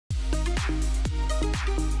Hey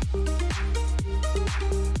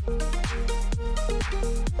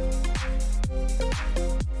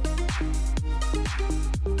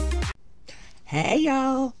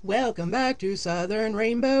y'all, welcome back to Southern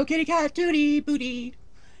Rainbow Kitty Cat Tootie Booty.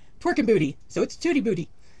 Twerking booty, so it's Tootie Booty.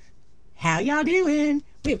 How y'all doing?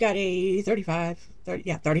 We've got a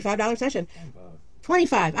 $35 session.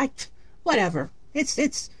 25, whatever.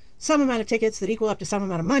 It's some amount of tickets that equal up to some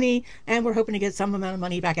amount of money, and we're hoping to get some amount of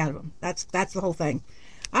money back out of them. That's the whole thing.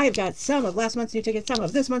 I have got some of last month's new tickets, some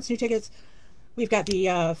of this month's new tickets. We've got the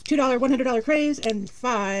 $2 $100 craze and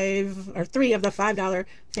 3 of the $5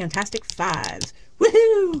 fantastic fives.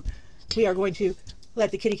 Woohoo! We are going to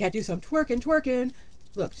let the kitty cat do some twerking.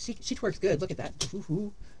 Look, she twerks good. Look at that.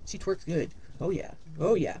 Woohoo! She twerks good. Oh yeah.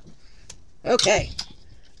 Oh yeah. Okay.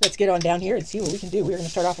 Let's get on down here and see what we can do. We're going to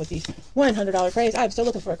start off with these $100 craze. I'm still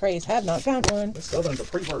looking for a craze. Have not found one. Let's go to the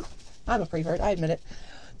prevert. I'm a prevert. I admit it.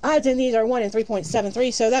 Odds in these are 1 in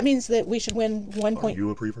 3.73, so that means that we should win 1 point. Are you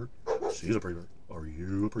a prevert? She's a prevert. Are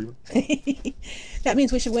you a prevert? That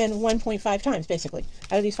means we should win 1.5 times, basically,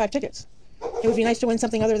 out of these 5 tickets. It would be nice to win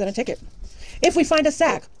something other than a ticket. If we find a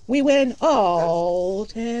sack, we win all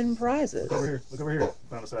 10 prizes. Look over here. Look over here.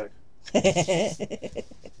 Found a sack.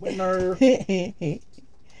 Winner.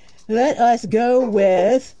 Let us go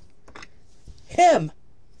with him.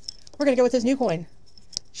 We're going to go with his new coin,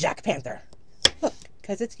 Jack Panther. Look,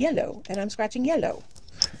 because it's yellow, and I'm scratching yellow.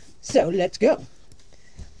 So let's go.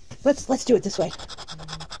 Let's do it this way.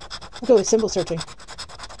 We'll go with symbol searching.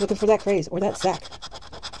 Looking for that craze or that sack.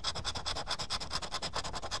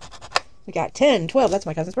 We got 10, 12, that's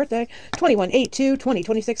my cousin's birthday. 21, 8, 2, 20,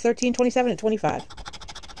 26, 13, 27, and 25.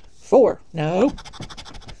 4, no.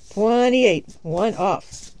 28, 1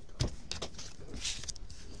 off.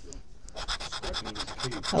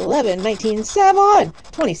 11, 19, 7,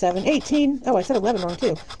 27, 18. Oh, I said 11 wrong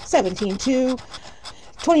too. 17, 2,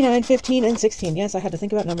 29, 15, and 16. Yes, I had to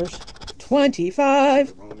think about numbers.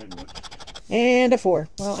 25, and a 4.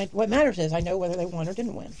 Well, what matters is I know whether they won or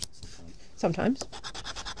didn't win. Sometimes.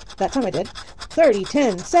 That time I did. 30,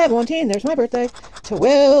 10, 17. There's my birthday.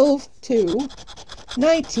 12, 2,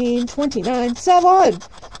 19, 29, 7,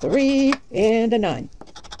 3, and a 9.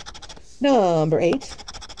 Number 8.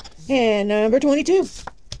 And number 22.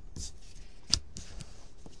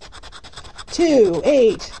 2,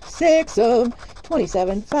 8, 6,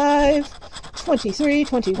 27, 5, 23,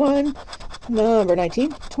 21, number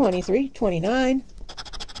 19, 23, 29.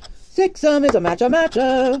 6 is a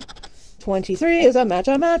matcha. 23 is a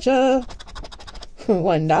matcha.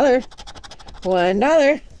 $1.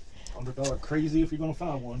 $100 crazy if you're gonna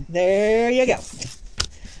find one. There you go.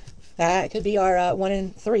 That could be our 1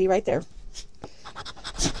 in 3 right there.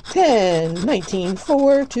 10, 19,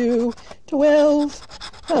 4, 2, 12,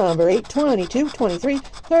 number 8, 22, 23,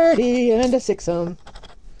 30, and a 6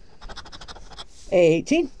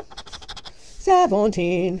 18,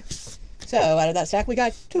 17. So out of that stack we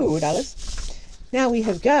got $2. Now we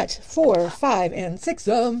have got 4, 5, and 6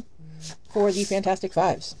 for the fantastic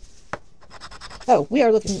fives. Oh, we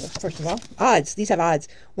are looking, first of all, odds. These have odds.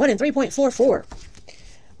 1 in 3.44.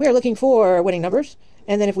 We are looking for winning numbers,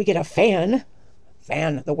 and then if we get a fan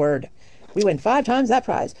the word, we win 5 times that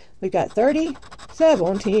prize. We've got 30,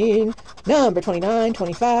 17, number 29,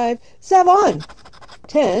 25, 7,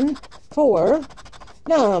 10, 4,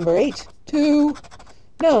 number 8, 2,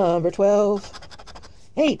 number 12,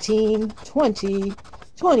 18, 20,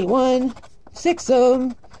 21, 6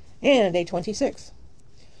 and a 26.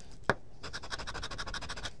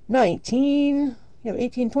 19, you have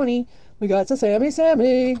 18, 20, we got the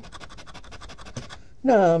Sammy.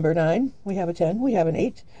 Number 9, we have a 10, we have an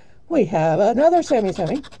 8, we have another Sammy.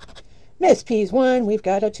 Miss P's 1, we've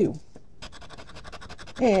got a 2.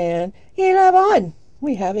 And 11,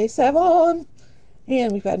 we have a 7.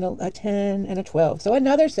 And we've got a 10 and a 12. So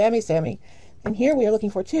another Sammy. And here we are looking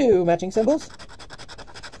for 2 matching symbols.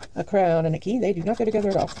 A crown and a key. They do not go together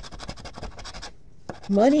at all.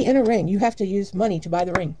 Money and a ring. You have to use money to buy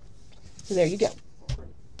the ring. So there you go.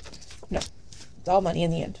 No, it's all money in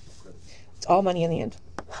the end. It's all money in the end.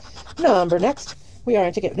 Number next. We are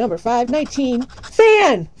on ticket number 5, 19.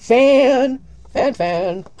 Fan.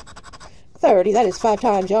 30. That is 5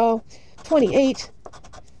 times, y'all. 28.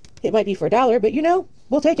 It might be for $1, but you know,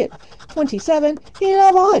 we'll take it. 27.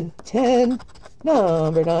 11. 10.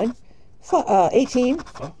 Number 9. 18.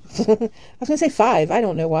 I was going to say 5. I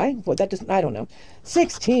don't know why. Well, that doesn't. I don't know.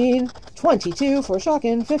 16. 22 for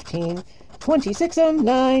shocking. 15. 26,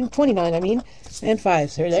 9, 29, I mean, and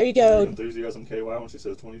 5. So there you go. Enthusiasm KY when she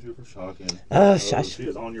says 22 for shocking. Oh, shush. She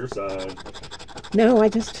is on your side. No, I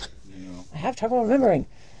have trouble remembering.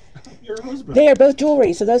 Your husband. They are both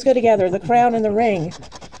jewelry, so those go together, the crown and the ring.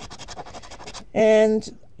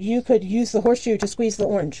 And you could use the horseshoe to squeeze the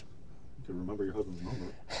orange. You can remember your husband's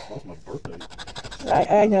number. That's my birthday.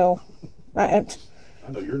 I know. I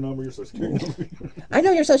know your number, your social security number. I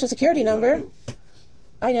know your social security number.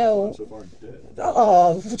 I know. I'm so far dead.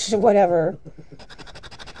 Oh, whatever.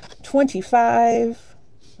 25.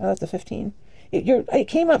 Oh, that's a 15. It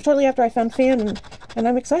came up shortly after I found Fan, and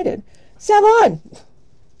I'm excited. 7!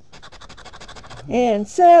 And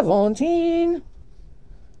 17.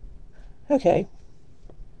 Okay.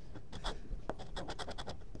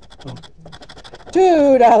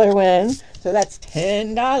 $2 win. So that's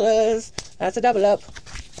 $10. That's a double up.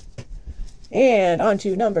 And on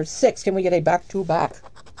to number 6. Can we get a back-to-back?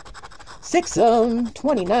 6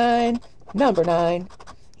 29. Number 9.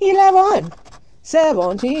 11.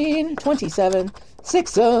 17. 27.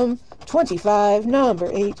 6 25. Number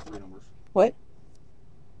 8. 3 numbers. What?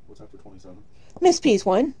 What's after 27? Miss P's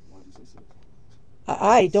one. Why did you say 6?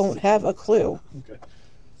 I don't have a clue. Okay.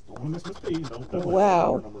 Don't want to miss Miss P. Don't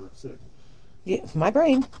Wow. Number 6. Yeah, my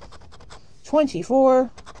brain. 24.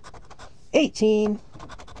 18.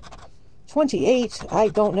 28. I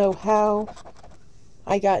don't know how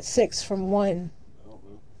I got 6 from 1. I don't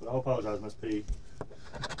know. But I'll apologize, Miss P.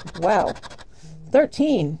 Wow.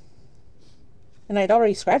 13. And I'd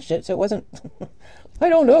already scratched it, so it wasn't... I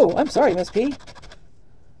don't know. I'm sorry, Miss P.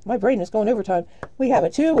 My brain is going overtime. We have a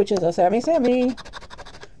 2, which is a Sammy.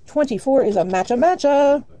 24 is a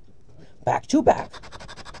matcha. Back to back.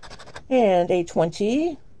 And a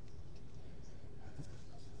 20.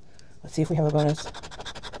 Let's see if we have a bonus.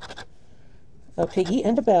 A piggy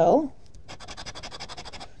and a bell.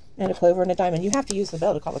 And a clover and a diamond. You have to use the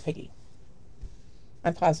bell to call a piggy.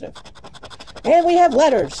 I'm positive. And we have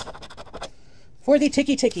letters for the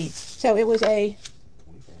Tiki. So it was a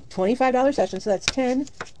 $25 session. So that's 10,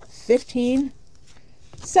 15,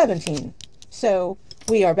 17. So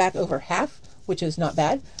we are back over half, which is not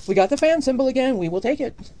bad. We got the fan symbol again. We will take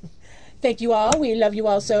it. Thank you all. We love you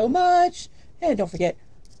all so much. And don't forget,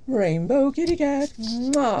 Rainbow Kitty Cat.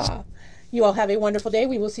 Mwah. You all have a wonderful day.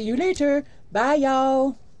 We will see you later. Bye,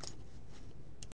 y'all.